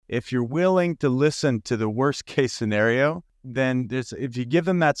if you're willing to listen to the worst case scenario, then if you give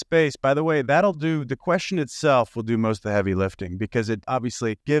them that space, by the way, the question itself will do most of the heavy lifting, because it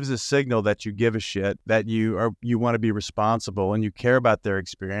obviously gives a signal that you give a shit, that you want to be responsible and you care about their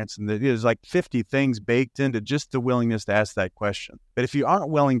experience. And there's like 50 things baked into just the willingness to ask that question. But if you aren't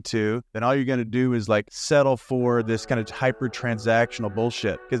willing to, then all you're going to do is like settle for this kind of hyper transactional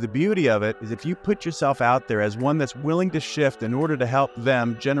bullshit. Because the beauty of it is if you put yourself out there as one that's willing to shift in order to help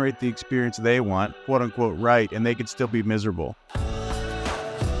them generate the experience they want, quote unquote, right, and they could still be miserable.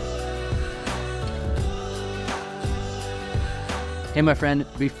 Hey, my friend,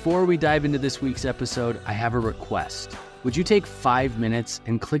 before we dive into this week's episode, I have a request. Would you take 5 minutes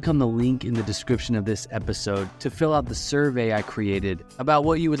and click on the link in the description of this episode to fill out the survey I created about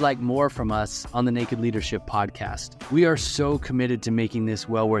what you would like more from us on the Naked Leadership Podcast? We are so committed to making this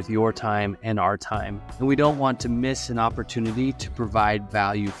well worth your time and our time, and we don't want to miss an opportunity to provide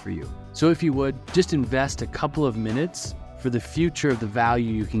value for you. So if you would, just invest a couple of minutes for the future of the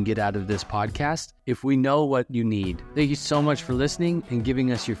value you can get out of this podcast if we know what you need. Thank you so much for listening and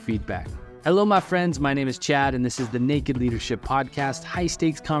giving us your feedback. Hello, my friends. My name is Chad, and this is the Naked Leadership Podcast,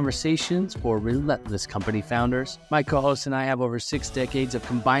 high-stakes conversations for relentless company founders. My co-host and I have over 6 decades of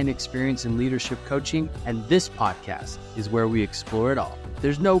combined experience in leadership coaching, and this podcast is where we explore it all.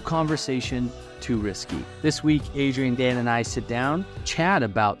 There's no conversation too risky. This week, Adrian, Dan, and I sit down, chat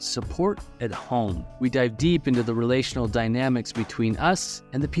about support at home. We dive deep into the relational dynamics between us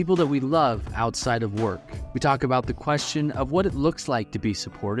and the people that we love outside of work. We talk about the question of what it looks like to be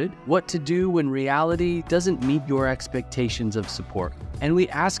supported, what to do when reality doesn't meet your expectations of support. And we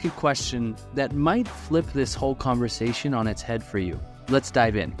ask a question that might flip this whole conversation on its head for you. Let's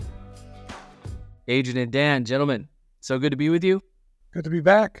dive in. Adrian and Dan, gentlemen, so good to be with you. Good to be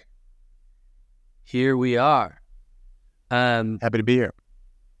back. Here we are. Happy to be here.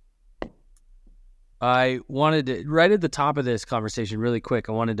 I wanted to, right at the top of this conversation, really quick,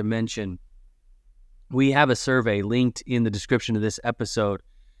 I wanted to mention we have a survey linked in the description of this episode.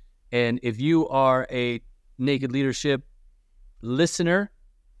 And if you are a Naked Leadership listener,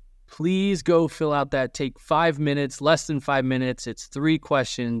 please go fill out that. Take 5 minutes, less than 5 minutes. It's 3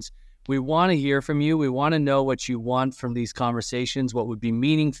 questions. We want to hear from you. We want to know what you want from these conversations, what would be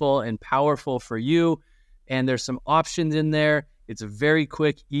meaningful and powerful for you. And there's some options in there. It's a very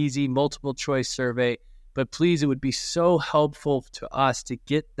quick, easy, multiple choice survey. But please, it would be so helpful to us to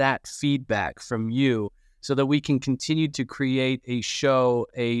get that feedback from you so that we can continue to create a show,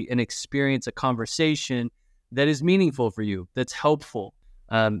 an experience, a conversation that is meaningful for you, that's helpful.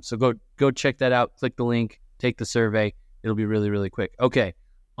 So go check that out. Click the link, take the survey. It'll be really, really quick. Okay.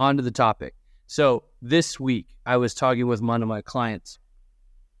 On to the topic. So this week, I was talking with one of my clients,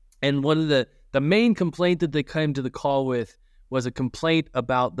 and one of the main complaint that they came to the call with was a complaint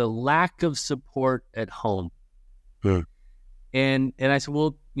about the lack of support at home. Yeah. And I said,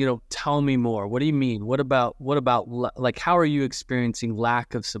 well, tell me more. What do you mean? What about like, how are you experiencing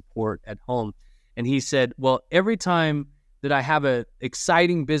lack of support at home? And he said, well, every time that I have an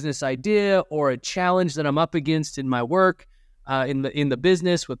exciting business idea or a challenge that I'm up against in my work, in the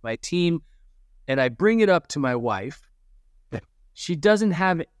business with my team, and I bring it up to my wife, she doesn't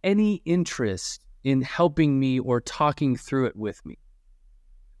have any interest in helping me or talking through it with me.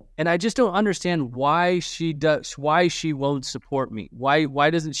 And I just don't understand why she won't support me. Why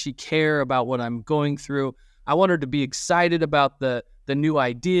doesn't she care about what I'm going through? I want her to be excited about the new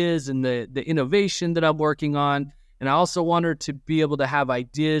ideas and the innovation that I'm working on. And I also want her to be able to have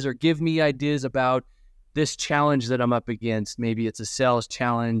ideas or give me ideas about this challenge that I'm up against. Maybe it's a sales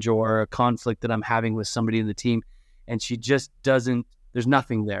challenge or a conflict that I'm having with somebody in the team. And she just doesn't, there's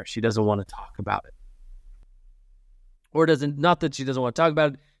nothing there. She doesn't want to talk about it. Or not that she doesn't want to talk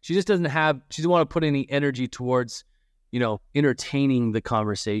about it. She just doesn't want to put any energy towards, entertaining the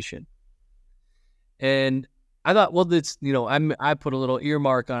conversation. And I thought, well, I put a little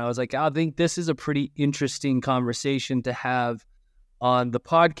earmark on it. I was like, I think this is a pretty interesting conversation to have on the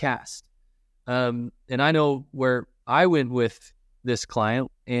podcast. And I know where I went with this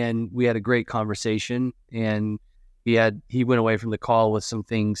client, and we had a great conversation, and he went away from the call with some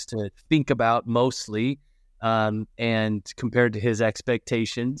things to think about mostly, and compared to his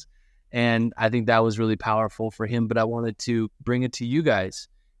expectations. And I think that was really powerful for him, but I wanted to bring it to you guys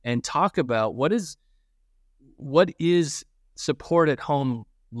and talk about what is support at home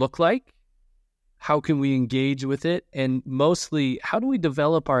look like? How can we engage with it? And mostly, how do we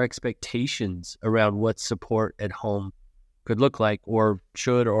develop our expectations around what support at home could look like, or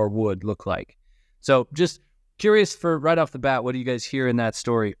should or would look like? So just curious, for right off the bat, what do you guys hear in that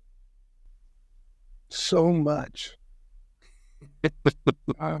story? So much.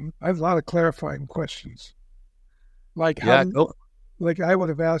 I have a lot of clarifying questions. Like Yeah, like I would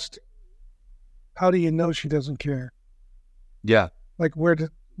have asked, how do you know she doesn't care? yeah. Like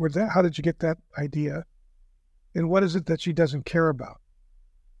how did you get that idea? And what is it that she doesn't care about?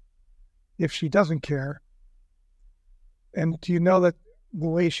 If she doesn't care, and do you know that the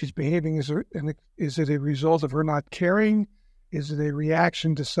way she's behaving is it a result of her not caring? Is it a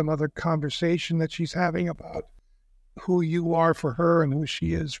reaction to some other conversation that she's having about who you are for her and who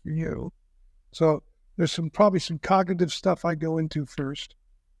she is for you? So there's probably some cognitive stuff I go into first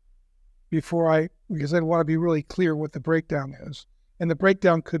because I want to be really clear what the breakdown is. And the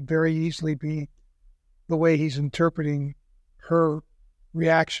breakdown could very easily be the way he's interpreting her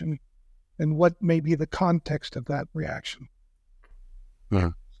reaction and what may be the context of that reaction. Yeah.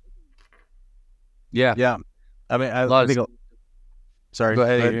 Yeah. I mean, sorry. Go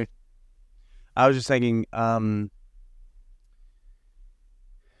ahead. I was just thinking,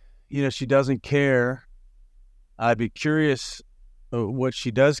 she doesn't care. I'd be curious what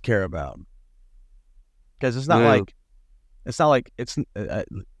she does care about. Because it's not like if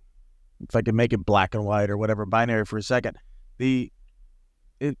I could make it black and white or whatever, binary for a second.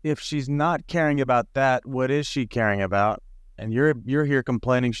 If she's not caring about that, what is she caring about? And you're here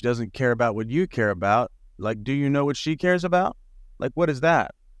complaining she doesn't care about what you care about. Like, do you know what she cares about? Like, what is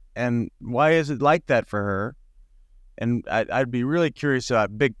that? And why is it like that for her? And I'd be really curious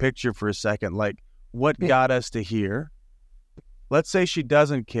about big picture for a second. Like, what got us to here? Let's say she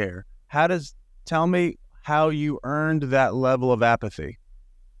doesn't care. Tell me how you earned that level of apathy.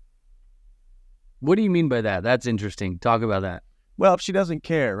 What do you mean by that? That's interesting. Talk about that. Well, if she doesn't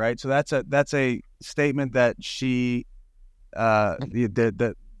care, right? So that's a statement that she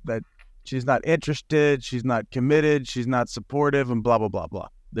that she's not interested, she's not committed, she's not supportive, and blah blah blah blah.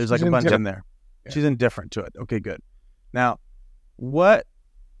 There's like a bunch in there. Yeah. She's indifferent to it. Okay, good. Now, let's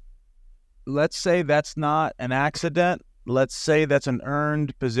say that's not an accident. Let's say that's an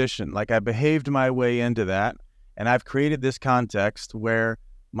earned position. Like, I behaved my way into that, and I've created this context where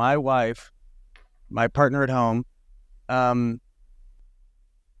my wife, my partner at home, in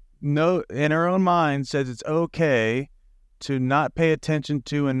her own mind says it's okay to not pay attention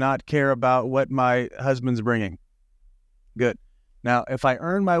to and not care about what my husband's bringing. Good. Now, if I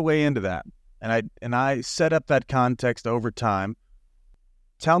earn my way into that, and I set up that context over time,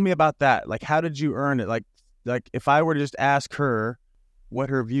 tell me about that. Like, how did you earn it? Like if I were to just ask her what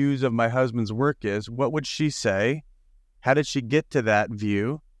her views of my husband's work is, what would she say? How did she get to that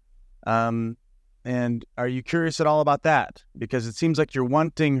view? And are you curious at all about that? Because it seems like you're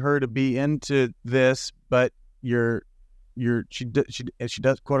wanting her to be into this, but she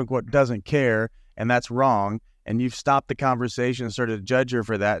does, quote unquote, doesn't care, and that's wrong. And you've stopped the conversation and started to judge her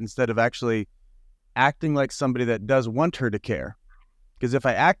for that instead of actually acting like somebody that does want her to care. Because if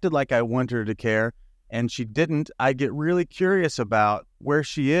I acted like I want her to care and she didn't, I get really curious about where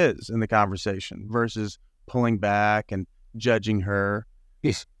she is in the conversation versus pulling back and judging her.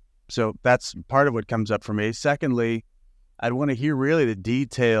 Yes. So that's part of what comes up for me. Secondly, I'd want to hear really the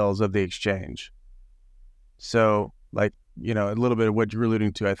details of the exchange. So, like, a little bit of what you're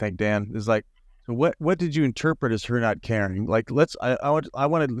alluding to, I think, Dan, is like, so what did you interpret as her not caring? Like, I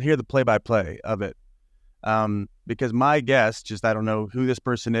want to hear the play-by-play of it. Because my guess, I don't know who this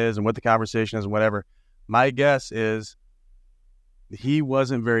person is and what the conversation is and whatever, my guess is he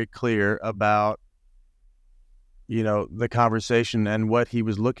wasn't very clear about, the conversation and what he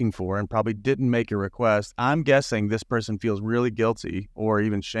was looking for, and probably didn't make a request. I'm guessing this person feels really guilty or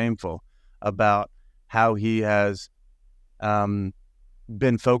even shameful about how he has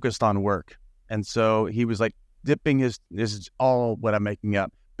been focused on work. And so he was like dipping this is all what I'm making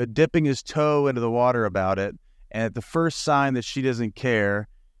up, but dipping his toe into the water about it. And at the first sign that she doesn't care,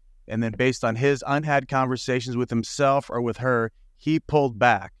 and then based on his unhad conversations with himself or with her, he pulled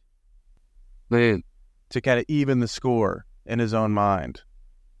back. Man. To kind of even the score in his own mind.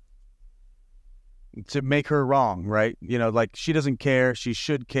 To make her wrong, right? Like, she doesn't care, she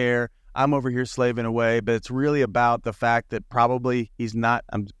should care. I'm over here slaving away, but it's really about the fact that probably he's not,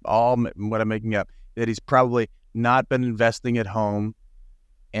 what I'm making up, that he's probably not been investing at home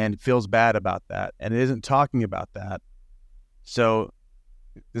and feels bad about that and isn't talking about that. So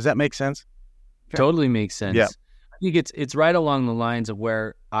does that make sense? Totally makes sense. Yeah. I think it's right along the lines of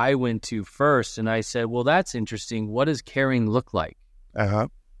where I went to first, and I said, well, that's interesting. What does caring look like? Uh-huh.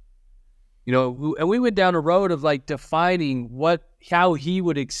 And we went down a road of like defining how he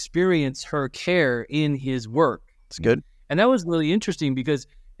would experience her care in his work. It's good. And that was really interesting because,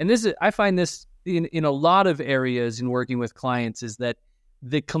 I find this in a lot of areas in working with clients, is that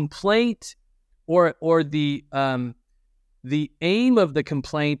the complaint or the the aim of the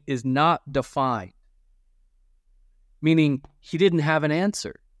complaint is not defined, meaning he didn't have an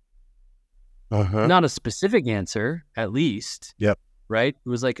answer. Not a specific answer, at least. Yep. Right? It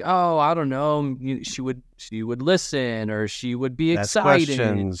was like, oh, I don't know. She would listen, or she would be excited,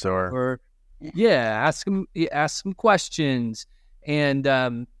 questions, or ask some questions, and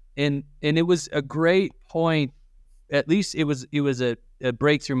it was a great point. At least it was a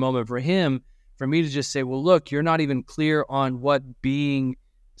breakthrough moment for him, for me to just say, well, look, you're not even clear on what being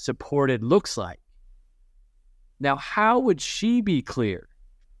supported looks like. Now, how would she be clear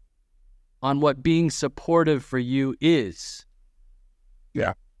on what being supportive for you is?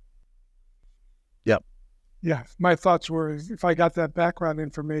 Yeah. Yep. Yeah. My thoughts were, if I got that background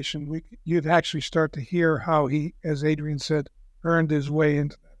information, you'd actually start to hear how he, as Adrian said, earned his way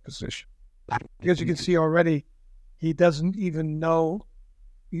into that position. Because you can see already, he doesn't even know.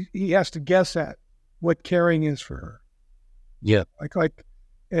 He has to guess at what caring is for her. Yeah.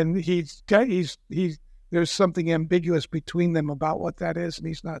 And he's there's something ambiguous between them about what that is, and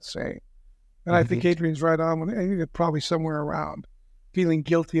he's not saying. And I think Adrian's right on. I think it's probably somewhere around feeling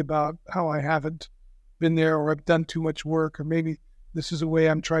guilty about how I haven't been there, or I've done too much work, or maybe this is a way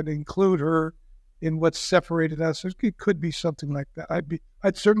I'm trying to include her in what's separated us. It could be something like that.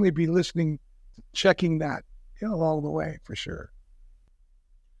 I'd certainly be listening, checking that along the way for sure.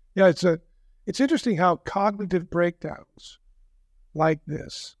 Yeah, it's interesting how cognitive breakdowns like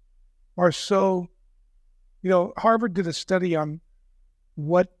this are so. Harvard did a study on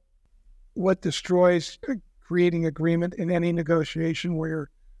what destroys creating agreement in any negotiation where you're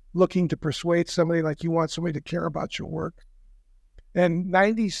looking to persuade somebody, like you want somebody to care about your work. And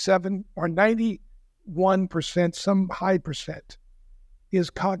 97 or 91%, some high percent, is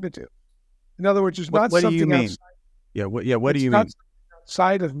cognitive. In other words, it's not what something do you mean? Outside. What do you mean? It's not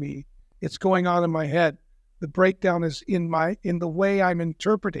outside of me. It's going on in my head. The breakdown is in the way I'm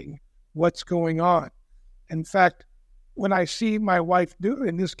interpreting what's going on. In fact, when I see my wife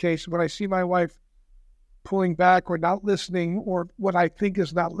when I see my wife pulling back or not listening, or what I think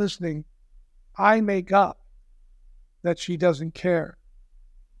is not listening, I make up that she doesn't care.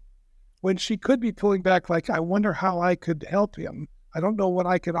 When she could be pulling back, like, I wonder how I could help him. I don't know what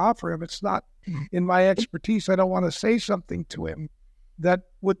I could offer him. It's not in my expertise. I don't want to say something to him that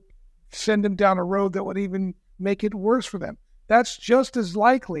would send him down a road that would even make it worse for them. That's just as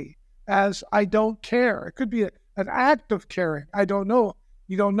likely as I don't care. It could be an act of caring. I don't know.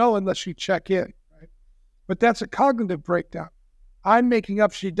 You don't know unless you check in, right? But that's a cognitive breakdown. I'm making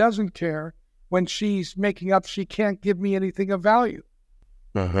up she doesn't care when she's making up she can't give me anything of value,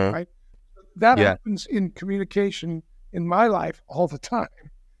 right? That happens in communication in my life all the time.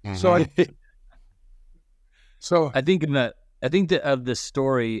 So I think of the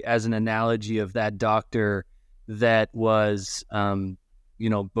story as an analogy of that doctor that was,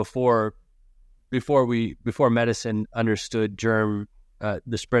 before medicine understood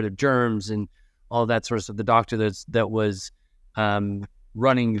the spread of germs and all that sort of stuff. The doctor that was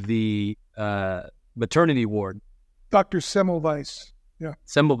running the maternity ward, Dr. Semmelweis. Yeah,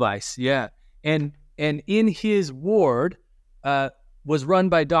 Semmelweis. Yeah, and in his ward was run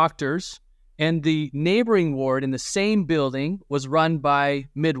by doctors. And the neighboring ward in the same building was run by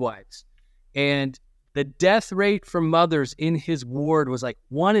midwives. And the death rate for mothers in his ward was like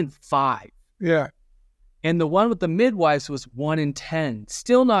 1 in 5. Yeah. And the one with the midwives was 1 in 10.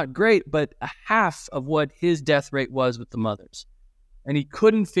 Still not great, but a half of what his death rate was with the mothers. And he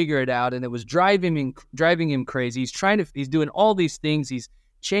couldn't figure it out, and it was driving him crazy. He's doing all these things. He's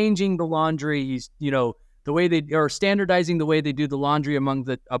changing the laundry. He's, the way they are standardizing the way they do the laundry among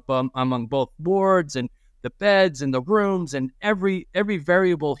both wards and the beds and the rooms and every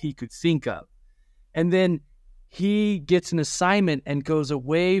variable he could think of. And then he gets an assignment and goes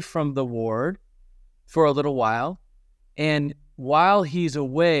away from the ward for a little while. And while he's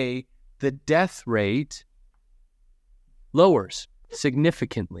away, the death rate lowers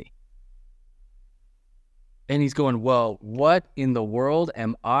significantly. And he's going, well, what in the world?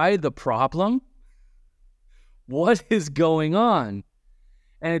 Am I the problem? What is going on?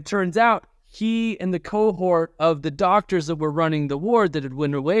 And it turns out he and the cohort of the doctors that were running the ward that had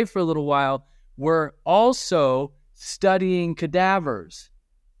went away for a little while were also studying cadavers.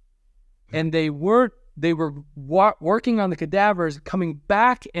 And they were working on the cadavers, coming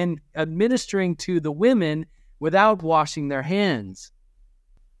back and administering to the women without washing their hands.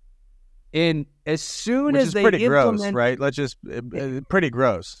 And as soon as they pretty implement, gross, right? Pretty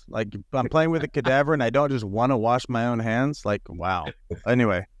gross. Like, I'm playing with a cadaver and I don't just want to wash my own hands. Like, wow.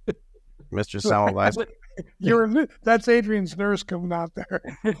 Anyway, Mr. Semmelweis. That's Adrian's nurse coming out there.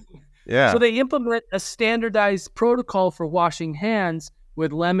 Yeah. So they implement a standardized protocol for washing hands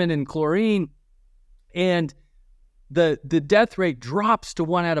with lemon and chlorine, and the death rate drops to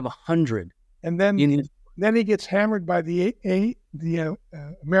 1 out of 100. And then he gets hammered by the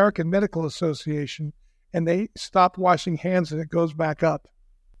American Medical Association, and they stop washing hands, and it goes back up.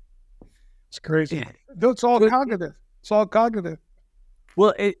 It's crazy. Yeah. It's all cognitive. It's all cognitive.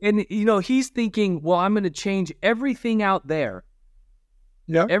 Well, and he's thinking, well, I'm going to change everything out there.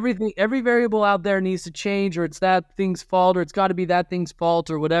 Yeah. Every variable out there needs to change, or it's that thing's fault, or it's got to be that thing's fault,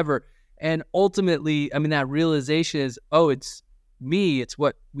 or whatever. And ultimately, I mean, that realization is, oh, it's me. It's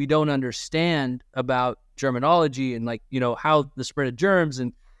what we don't understand about germinology and how the spread of germs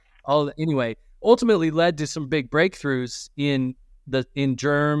and all that. Anyway, ultimately led to some big breakthroughs in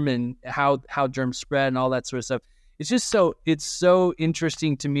germ and how germs spread and all that sort of stuff. It's so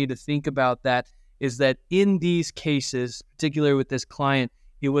interesting to me to think about that, is that in these cases, particularly with this client,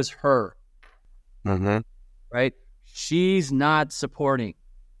 it was her, right? She's not supporting,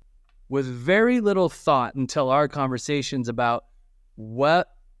 with very little thought until our conversations about what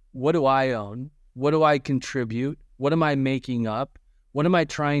do I own? What do I contribute? What am I making up? What am I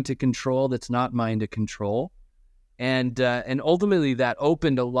trying to control that's not mine to control? And ultimately that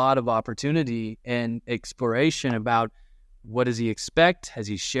opened a lot of opportunity and exploration about what does he expect? Has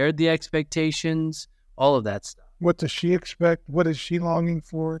he shared the expectations? All of that stuff. What does she expect? What is she longing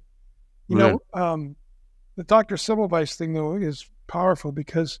for? The Dr. Semmelweis thing, though, is powerful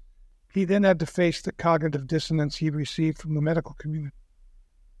because he then had to face the cognitive dissonance he received from the medical community.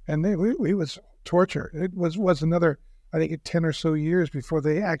 And it was torture. It was another, I think, 10 or so years before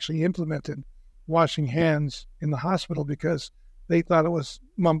they actually implemented washing hands in the hospital, because they thought it was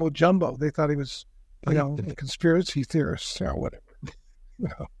mumbo jumbo. They thought he was, a conspiracy theorist or whatever.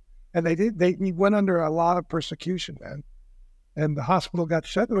 And he went under a lot of persecution, man. And the hospital got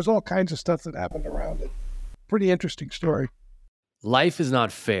shut. There was all kinds of stuff that happened around it. Pretty interesting story. Life is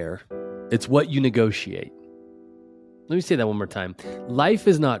not fair. It's what you negotiate. Let me say that one more time. Life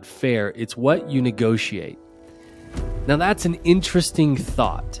is not fair. It's what you negotiate. Now that's an interesting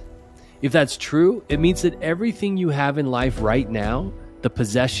thought. If that's true, it means that everything you have in life right now, the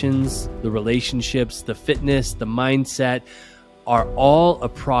possessions, the relationships, the fitness, the mindset, are all a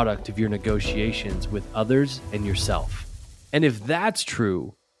product of your negotiations with others and yourself. And if that's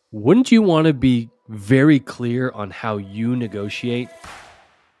true, wouldn't you want to be very clear on how you negotiate?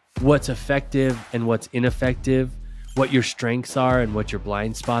 What's effective and what's ineffective, what your strengths are and what your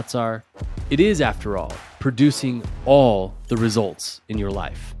blind spots are? It is, after all, producing all the results in your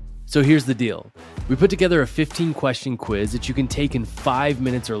life. So here's the deal. We put together a 15-question quiz that you can take in 5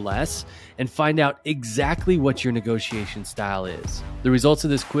 minutes or less and find out exactly what your negotiation style is. The results of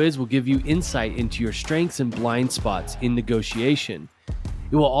this quiz will give you insight into your strengths and blind spots in negotiation.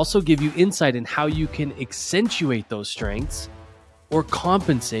 It will also give you insight in how you can accentuate those strengths or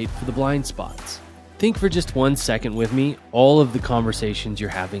compensate for the blind spots. Think for just 1 second with me all of the conversations you're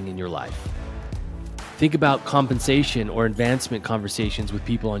having in your life. Think about compensation or advancement conversations with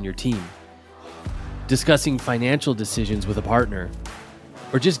people on your team, discussing financial decisions with a partner,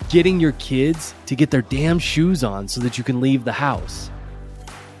 or just getting your kids to get their damn shoes on so that you can leave the house.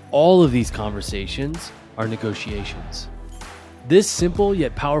 All of these conversations are negotiations. This simple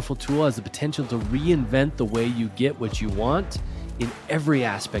yet powerful tool has the potential to reinvent the way you get what you want in every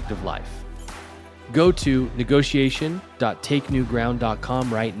aspect of life. Go to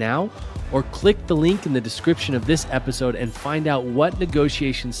negotiation.takenewground.com right now, or click the link in the description of this episode and find out what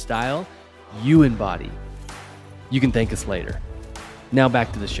negotiation style you embody. You can thank us later. Now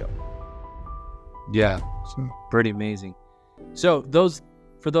back to the show. Yeah, pretty amazing. So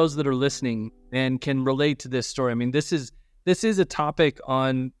for those that are listening and can relate to this story, I mean, this is a topic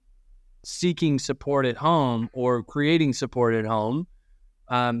on seeking support at home or creating support at home.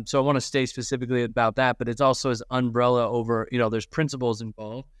 So I want to stay specifically about that, but it's also as umbrella over, there's principles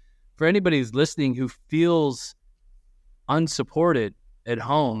involved. For anybody who's listening who feels unsupported at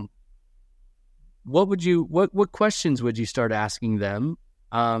home, what questions would you start asking them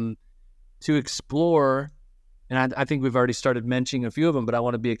to explore? And I think we've already started mentioning a few of them, but I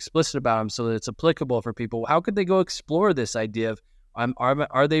want to be explicit about them so that it's applicable for people. How could they go explore this idea of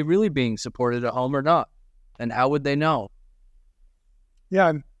are they really being supported at home or not? And how would they know? Yeah,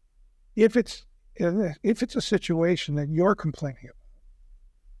 and if it's a situation that you're complaining about,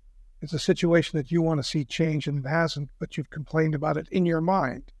 it's a situation that you want to see change and it hasn't, but you've complained about it in your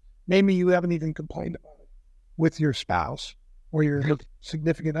mind. Maybe you haven't even complained about it with your spouse or your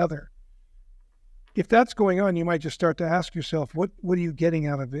significant other. If that's going on, you might just start to ask yourself, what are you getting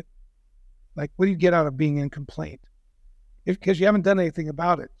out of it? Like, what do you get out of being in complaint? because you haven't done anything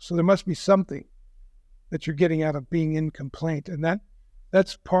about it. So there must be something that you're getting out of being in complaint. And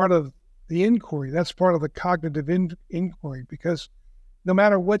that's part of the inquiry. That's part of the cognitive inquiry, because no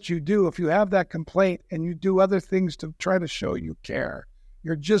matter what you do, if you have that complaint and you do other things to try to show you care,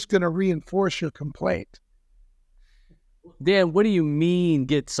 you're just going to reinforce your complaint. Dan, what do you mean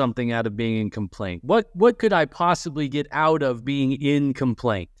get something out of being in complaint? What could I possibly get out of being in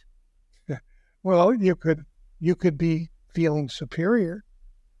complaint? Well, you could be feeling superior.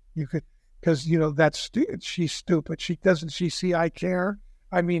 You could, because, she's stupid. She see I care?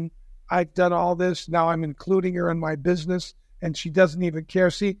 I mean, I've done all this. Now I'm including her in my business and she doesn't even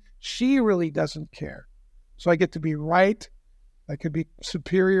care. See, she really doesn't care. So I get to be right. I could be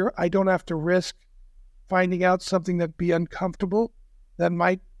superior. I don't have to risk finding out something that'd be uncomfortable, that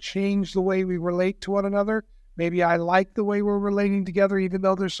might change the way we relate to one another. Maybe I like the way we're relating together, even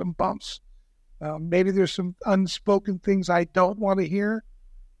though there's some bumps. Maybe there's some unspoken things I don't want to hear.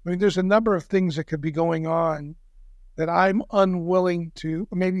 I mean, there's a number of things that could be going on that I'm unwilling to,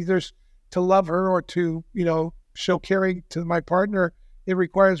 maybe there's to love her or to, show caring to my partner. It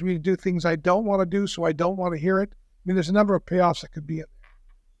requires me to do things I don't want to do, so I don't want to hear it. I mean, there's a number of payoffs that could be in there.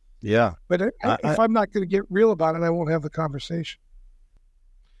 Yeah. But if I'm not going to get real about it, I won't have the conversation.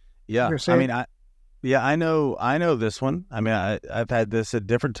 Yeah. I know this one. I mean, I've had this at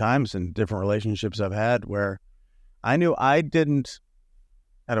different times in different relationships I've had where I knew I didn't,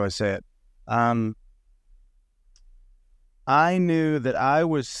 how do I say it? I knew that I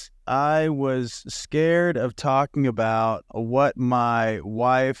was scared of talking about what my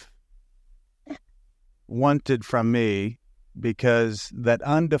wife wanted from me, because that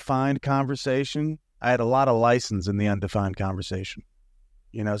undefined conversation, I had a lot of license in the undefined conversation.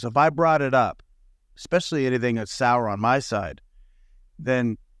 So if I brought it up, especially anything that's sour on my side,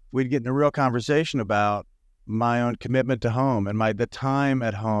 then we'd get in a real conversation about my own commitment to home and the time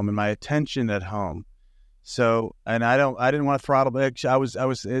at home and my attention at home. So, and I didn't want to throttle back.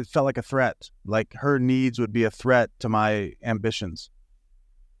 It felt like a threat, like her needs would be a threat to my ambitions.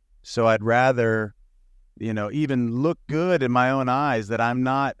 So I'd rather, even look good in my own eyes that I'm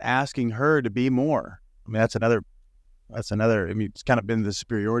not asking her to be more. I mean, that's another, it's kind of been the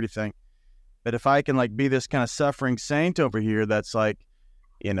superiority thing. But if I can be this kind of suffering saint over here, that's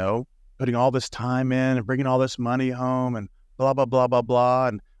putting all this time in and bringing all this money home and blah, blah, blah, blah, blah.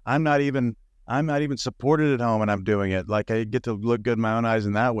 And I'm not even supported at home and I'm doing it. I get to look good in my own eyes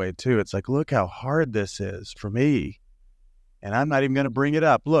in that way too. It's look how hard this is for me. And I'm not even going to bring it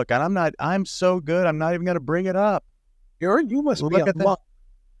up. Look, and I'm so good, I'm not even going to bring it up. You must be a monk.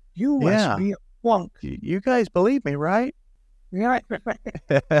 You must be a monk. You guys believe me, right? Yeah.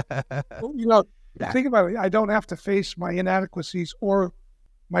 Think about it. I don't have to face my inadequacies or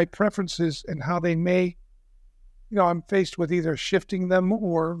my preferences and how they may, I'm faced with either shifting them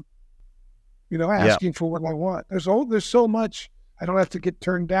or, asking for what I want. There's so much. I don't have to get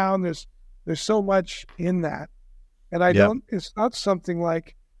turned down. There's so much in that. And it's not something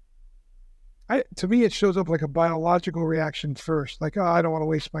to me, it shows up like a biological reaction first. I don't want to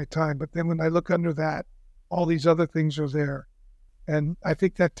waste my time. But then when I look under that, all these other things are there. And I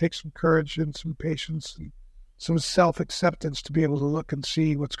think that takes some courage and some patience and some self-acceptance to be able to look and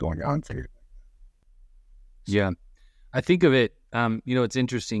see what's going on for you. Yeah. I think of it, it's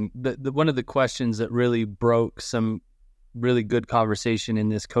interesting. One of the questions that really broke some really good conversation in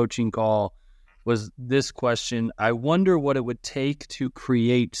this coaching call was this question: I wonder what it would take to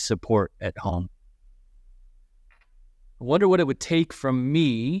create support at home. I wonder what it would take from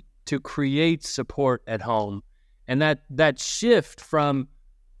me to create support at home. And that shift from,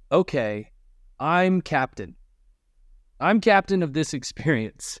 okay, I'm captain of this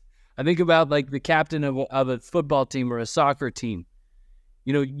experience. I think about the captain of a football team or a soccer team.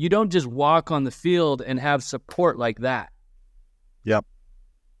 You don't just walk on the field and have support like that. Yep.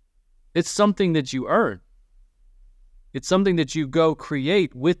 It's something that you earn. It's something that you go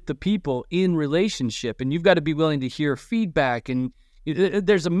create with the people in relationship, and you've got to be willing to hear feedback. And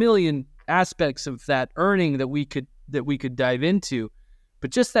there's a million aspects of that earning that we could dive into,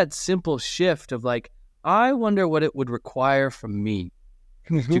 but just that simple shift of I wonder what it would require from me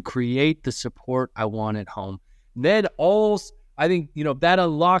to create the support I want at home. Then I think that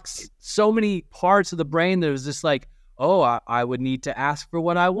unlocks so many parts of the brain that was just I would need to ask for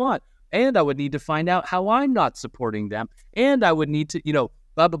what I want, and I would need to find out how I'm not supporting them, and I would need to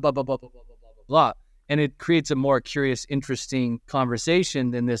blah blah blah blah blah blah blah blah blah blah. And it creates a more curious, interesting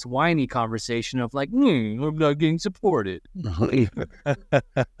conversation than this whiny conversation of I'm not getting supported. The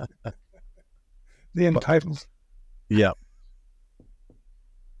entitled. Yeah.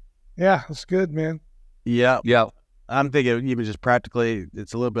 Yeah, that's good, man. Yeah. Yeah. I'm thinking even just practically,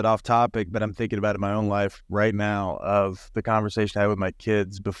 it's a little bit off topic, but I'm thinking about it in my own life right now of the conversation I had with my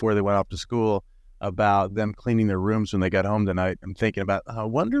kids before they went off to school about them cleaning their rooms when they got home tonight. I'm thinking about, I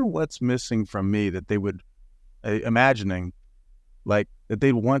wonder what's missing from me that they would, imagining like that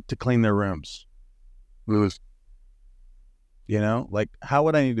they'd want to clean their rooms. You know, like how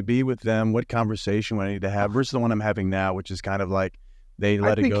would I need to be with them? What conversation would I need to have versus the one I'm having now, which is kind of like they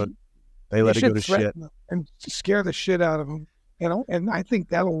let it go. They let it go to shit and scare the shit out of them, you know. And I think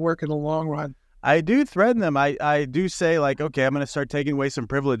that'll work in the long run. I do threaten them. I do say like, okay, I'm going to start taking away some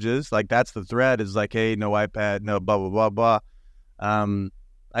privileges. Like that's the threat is like, hey, no iPad, no blah, blah, blah, blah.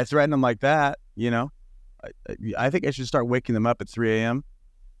 I threaten them like that, you know. I think I should start waking them up at 3 a.m.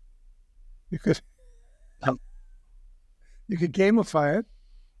 You could gamify it.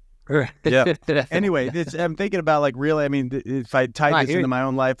 Yeah. Anyway, I'm thinking about like really, I mean, if I tie this into my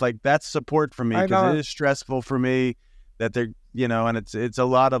own life, like that's support for me because it is stressful for me that they're, you know, and it's a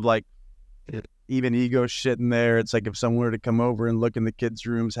lot of like even ego shit in there. It's like if someone were to come over and look in the kids'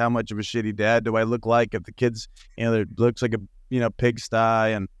 rooms, how much of a shitty dad do I look like if the kids, you know, it looks like a, you know,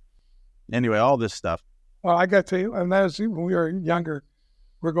 pigsty and anyway, all this stuff. Well, I got to tell you, and that was when we were younger,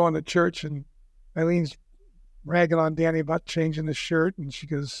 we're going to church and Eileen's ragging on Danny about changing the shirt. And she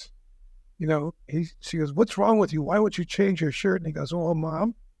goes, you know, she goes, what's wrong with you? Why would you change your shirt? And he goes, oh,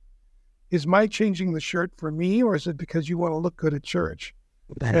 Mom, is my changing the shirt for me or is it because you want to look good at church?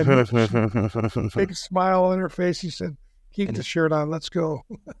 And big smile on her face. He said, keep the shirt on. Let's go.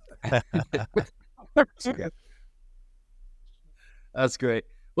 That's great.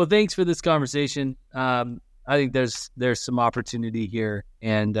 Well, thanks for this conversation. I think there's some opportunity here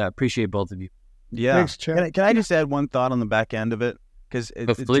and appreciate both of you. Yeah. Thanks, Chad. Can I just add one thought on the back end of it? Because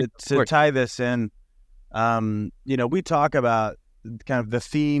to tie this in, you know, we talk about kind of the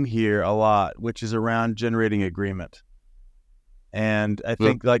theme here a lot, which is around generating agreement. And I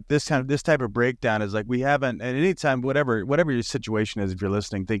think like this type of breakdown is like we haven't at any time, whatever your situation is, if you're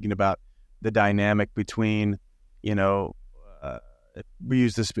listening, thinking about the dynamic between, you know, we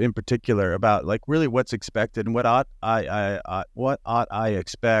use this in particular about like really what's expected and what ought I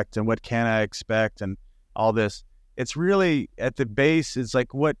expect and what can I expect and all this. It's really at the base. It's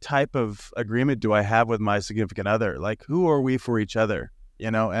like what type of agreement do I have with my significant other? Like who are we for each other?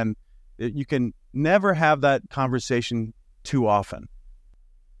 You know, and you can never have that conversation too often.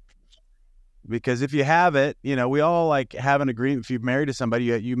 Because if you have it, you know, we all like have an agreement. If you're married to somebody,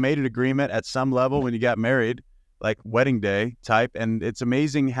 you made an agreement at some level when you got married, like wedding day type. And it's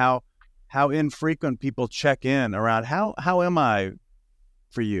amazing how infrequent people check in around how am I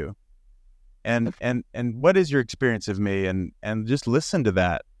for you? And what is your experience of me? And just listen to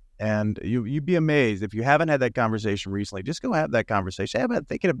that. And you'd be amazed if you haven't had that conversation recently, just go have that conversation. I've been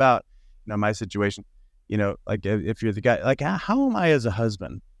thinking about, you know, my situation, you know, like if you're the guy, like how am I as a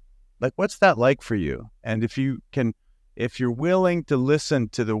husband? Like, what's that like for you? And if you're willing to listen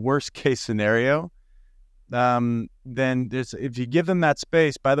to the worst case scenario, then if you give them that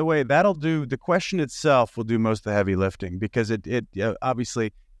space, by the way, the question itself will do most of the heavy lifting because it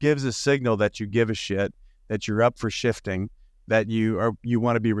obviously gives a signal that you give a shit, that you're up for shifting, that you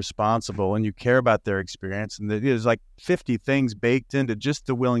want to be responsible and you care about their experience. And there's like 50 things baked into just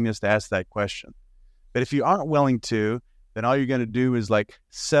the willingness to ask that question. But if you aren't willing to, then all you're going to do is like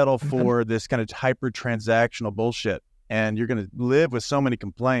settle for this kind of hyper transactional bullshit. And you're going to live with so many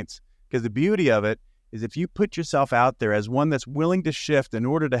complaints because the beauty of it is if you put yourself out there as one that's willing to shift in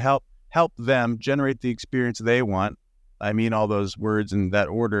order to help them generate the experience they want. I mean, all those words in that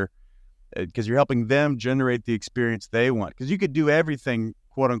order, because you're helping them generate the experience they want. Because you could do everything,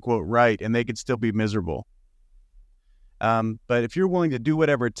 quote unquote, right, and they could still be miserable. But if you're willing to do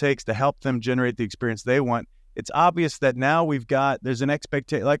whatever it takes to help them generate the experience they want, it's obvious that now there's an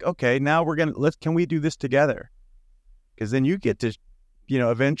expectation, like, okay, now can we do this together? Because then you get to, you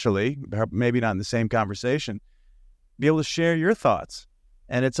know, eventually, maybe not in the same conversation, be able to share your thoughts.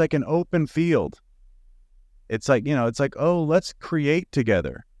 And it's like an open field. It's like, you know, it's like, oh, let's create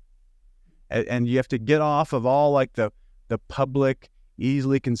together. And you have to get off of all like the public,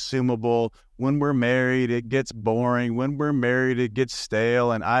 easily consumable, when we're married, it gets boring. When we're married, it gets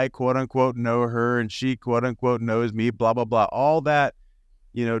stale. And I, quote unquote, know her and she, quote unquote, knows me, blah, blah, blah. All that,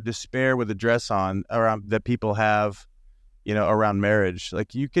 you know, despair with a dress on around that people have, you know, around marriage.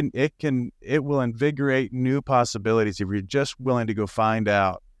 Like it will invigorate new possibilities if you're just willing to go find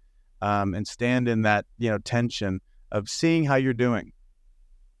out and stand in that, you know, tension of seeing how you're doing.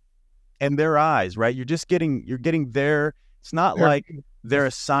 And their eyes, right? You're getting there. It's not like they're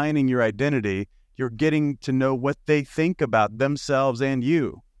assigning your identity. You're getting to know what they think about themselves and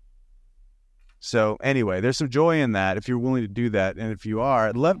you. So anyway, there's some joy in that if you're willing to do that. And if you are,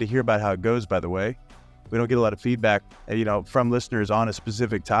 I'd love to hear about how it goes, by the way. We don't get a lot of feedback, from listeners on a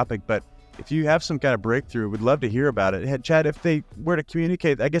specific topic, but if you have some kind of breakthrough, we'd love to hear about it. Hey, Chad, if they were to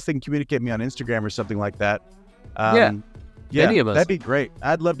communicate, I guess they can communicate me on Instagram or something like that. Any of us. That'd be great.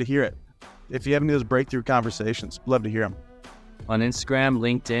 I'd love to hear it. If you have any of those breakthrough conversations, love to hear them. On Instagram,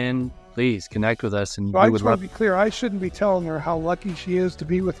 LinkedIn, please connect with us. And so I just want to be clear. I shouldn't be telling her how lucky she is to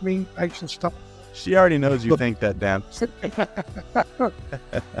be with me. I should stop. She already knows you think that, Dan.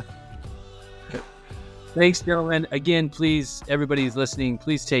 Thanks, gentlemen. Again, please, everybody who's listening,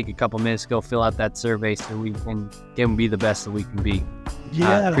 please take a couple minutes, go fill out that survey so we can be the best that we can be.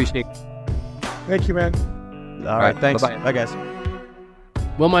 Yeah. Appreciate it. Thank you, man. All right. Thanks. Bye-bye. Bye, guys.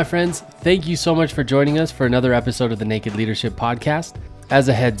 Well, my friends, thank you so much for joining us for another episode of the Naked Leadership Podcast. As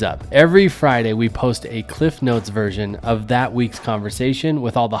a heads up, every Friday we post a Cliff Notes version of that week's conversation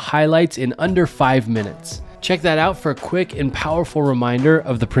with all the highlights in under 5 minutes. Check that out for a quick and powerful reminder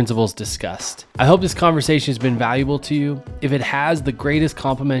of the principles discussed. I hope this conversation has been valuable to you. If it has, the greatest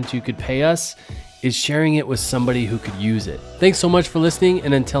compliment you could pay us is sharing it with somebody who could use it. Thanks so much for listening,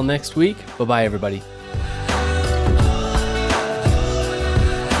 and until next week, bye-bye, everybody.